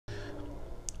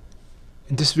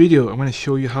In this video, I'm going to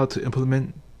show you how to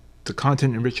implement the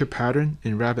Content Enricher Pattern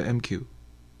in RabbitMQ.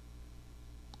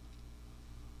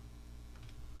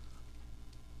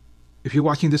 If you're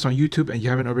watching this on YouTube and you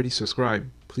haven't already subscribed,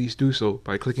 please do so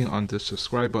by clicking on the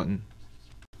subscribe button.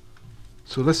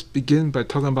 So let's begin by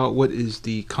talking about what is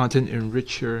the Content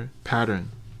Enricher Pattern.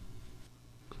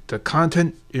 The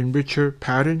Content Enricher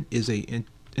Pattern is an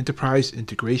enterprise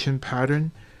integration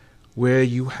pattern where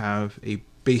you have a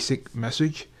basic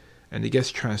message and it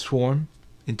gets transformed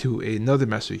into another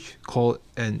message called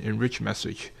an enriched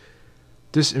message.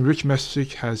 This enriched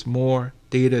message has more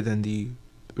data than the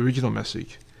original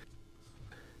message.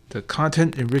 The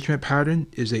content enrichment pattern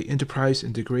is an enterprise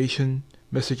integration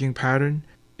messaging pattern.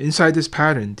 Inside this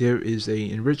pattern, there is an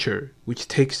enricher which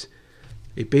takes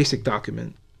a basic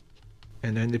document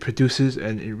and then it produces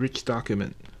an enriched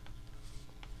document.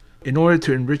 In order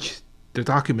to enrich the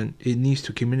document, it needs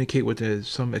to communicate with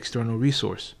some external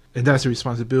resource. And that's the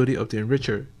responsibility of the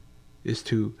enricher, is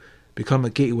to become a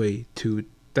gateway to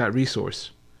that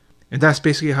resource. And that's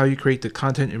basically how you create the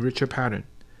content enricher pattern.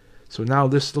 So now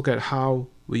let's look at how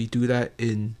we do that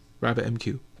in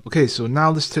RabbitMQ. Okay, so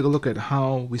now let's take a look at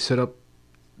how we set up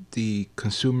the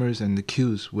consumers and the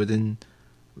queues within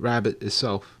Rabbit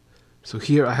itself. So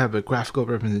here I have a graphical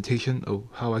representation of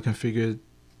how I configure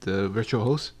the virtual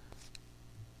host.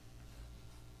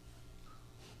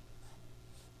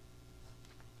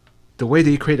 The way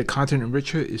that you create a content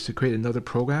enricher is to create another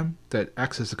program that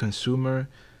acts as a consumer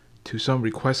to some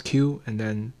request queue, and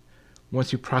then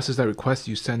once you process that request,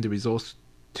 you send the results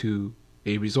to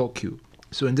a result queue.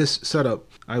 So in this setup,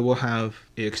 I will have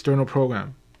an external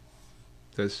program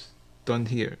that's done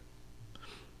here.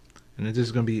 And then this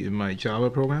is going to be in my Java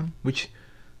program, which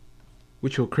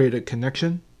will create a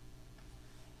connection,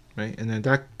 right? And then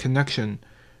that connection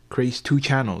creates two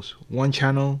channels. One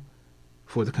channel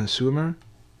for the consumer,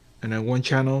 and then one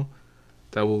channel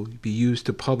that will be used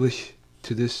to publish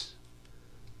to this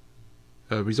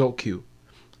result queue.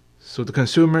 So the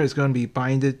consumer is going to be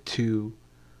binded to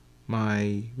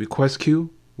my request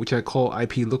queue, which I call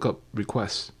IP lookup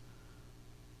requests.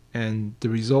 And the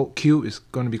result queue is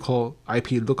going to be called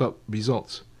IP lookup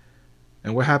results.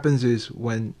 And what happens is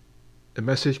when a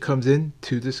message comes in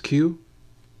to this queue,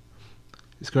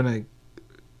 it's going to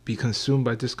be consumed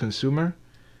by this consumer,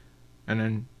 and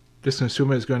then this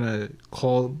consumer is going to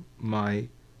call my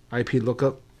IP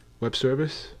lookup web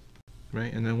service,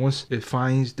 right? And then once it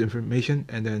finds the information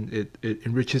and then it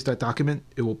enriches that document,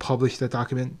 it will publish that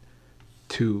document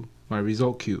to my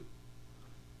result queue.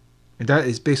 And that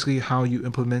is basically how you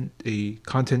implement a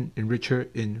content enricher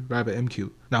in RabbitMQ.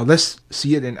 Now let's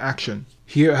see it in action.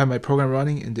 Here I have my program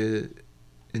running in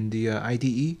the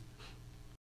IDE,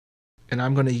 and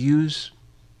I'm going to use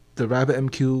the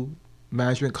RabbitMQ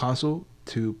management console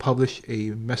to publish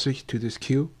a message to this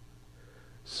queue.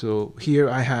 So here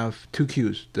I have two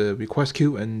queues, the request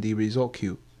queue and the result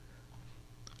queue.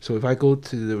 So if I go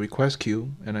to the request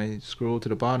queue and I scroll to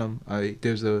the bottom,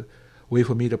 there's a way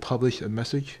for me to publish a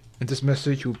message, and this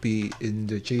message will be in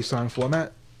the JSON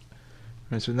format.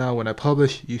 And so now when I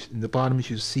publish, in the bottom you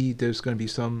should see there's going to be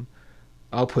some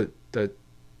output that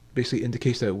basically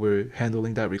indicates that we're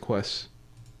handling that request.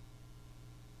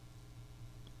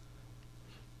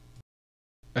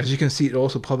 As you can see, it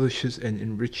also publishes an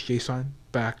enriched JSON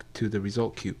back to the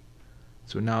result queue.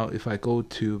 So now if I go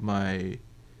to my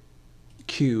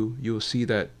queue, you'll see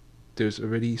that there's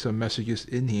already some messages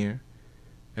in here.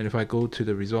 And if I go to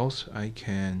the results, I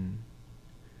can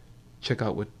check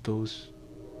out what those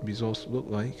results look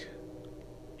like.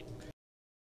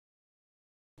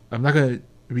 I'm not going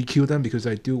to requeue them because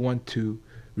I do want to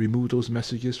remove those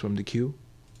messages from the queue.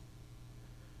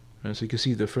 And so you can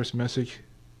see the first message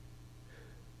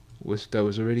that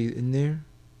was already in there,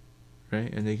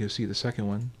 right? And then you can see the second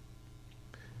one,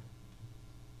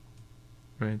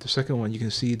 right? The second one, you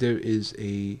can see there is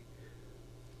an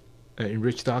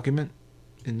enriched document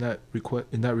in that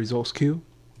results queue,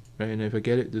 right? And if I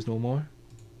get it, there's no more,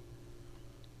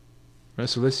 right?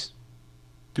 So let's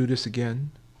do this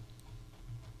again,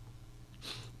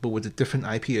 but with a different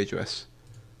IP address.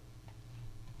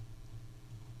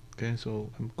 Okay, so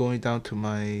I'm going down to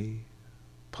my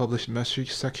published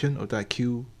message section of that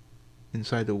queue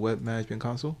inside the web management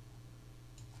console,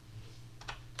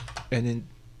 and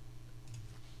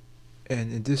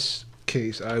in this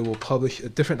case I will publish a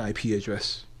different IP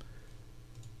address.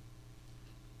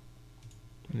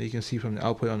 And you can see from the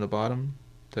output on the bottom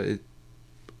that it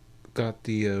got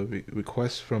the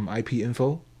request from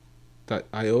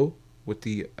ipinfo.io with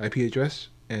the IP address,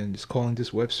 and it's calling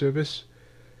this web service,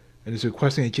 and it's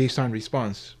requesting a JSON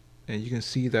response. And you can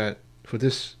see that for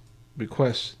this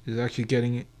request, is actually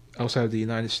getting outside of the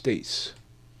United States.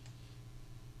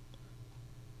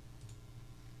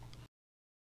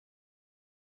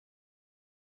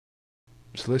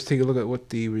 So let's take a look at what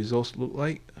the results look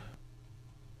like.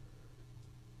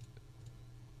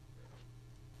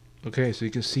 Okay, so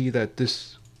you can see that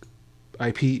this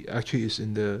IP actually is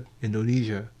in the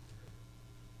Indonesia.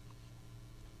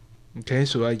 Okay,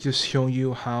 so I just shown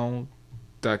you how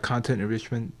that content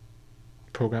enrichment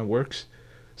program works.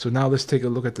 So now let's take a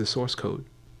look at the source code.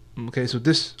 Okay, so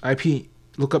this IP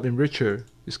lookup enricher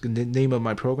is the name of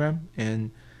my program,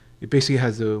 and it basically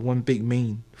has the one big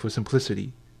main for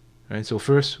simplicity. Right, so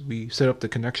first we set up the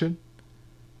connection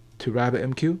to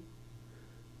RabbitMQ,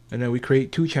 and then we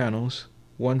create two channels,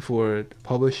 one for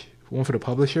the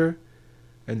publisher,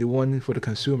 and the one for the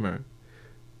consumer.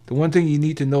 The one thing you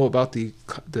need to know about the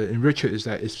enricher is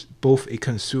that it's both a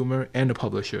consumer and a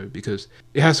publisher, because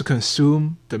it has to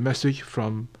consume the message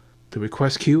from the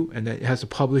request queue, and then it has to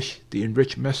publish the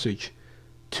enriched message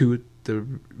to the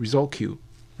result queue.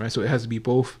 Right, so it has to be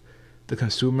both the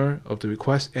consumer of the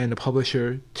request and the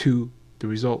publisher to the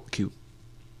result queue.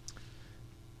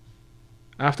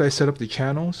 After I set up the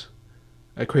channels,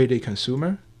 I create a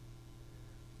consumer,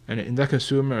 and in that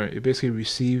consumer, it basically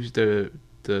receives the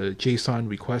JSON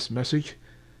request message.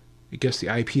 It gets the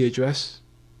IP address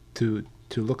to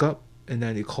look up, and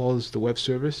then it calls the web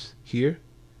service here.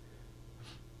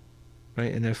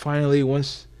 Right, and then finally,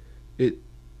 once it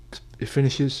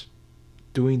finishes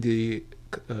doing the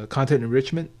content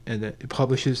enrichment, and then it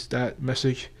publishes that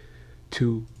message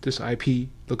to this IP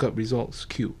lookup results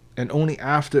queue. And only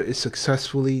after it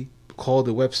successfully called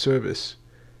the web service,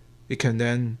 it can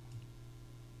then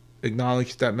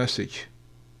acknowledge that message.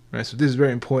 Right, so this is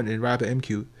very important in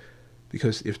RabbitMQ,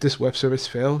 because if this web service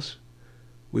fails,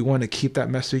 we want to keep that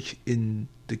message in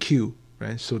the queue,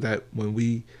 right? So that when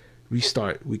we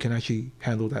restart, we can actually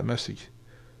handle that message.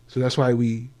 So that's why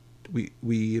we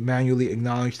manually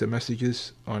acknowledge the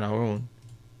messages on our own.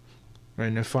 Right,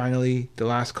 and then finally, the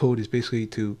last code is basically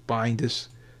to bind this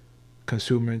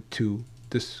consumer to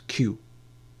this queue.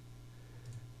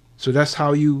 So that's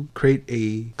how you create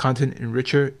a content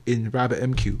enricher in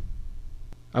RabbitMQ.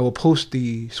 I will post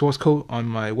the source code on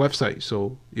my website,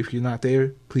 so if you're not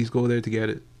there, please go there to get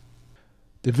it.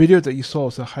 The video that you saw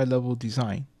is a high-level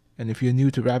design, and if you're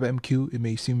new to RabbitMQ, it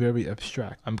may seem very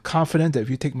abstract. I'm confident that if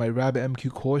you take my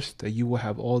RabbitMQ course, that you will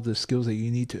have all the skills that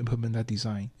you need to implement that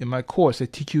design. In my course, I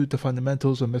teach you the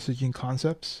fundamentals of messaging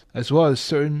concepts, as well as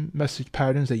certain message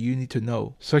patterns that you need to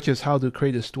know, such as how to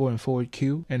create a store and forward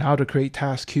queue, and how to create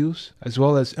task queues, as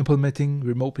well as implementing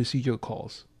remote procedure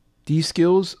calls. These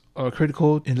skills are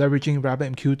critical in leveraging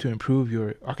RabbitMQ to improve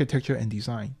your architecture and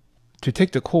design. To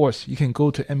take the course, you can go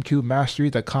to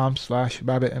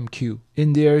mqmastery.com/RabbitMQ.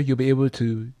 In there, you'll be able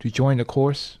to join the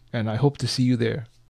course, and I hope to see you there.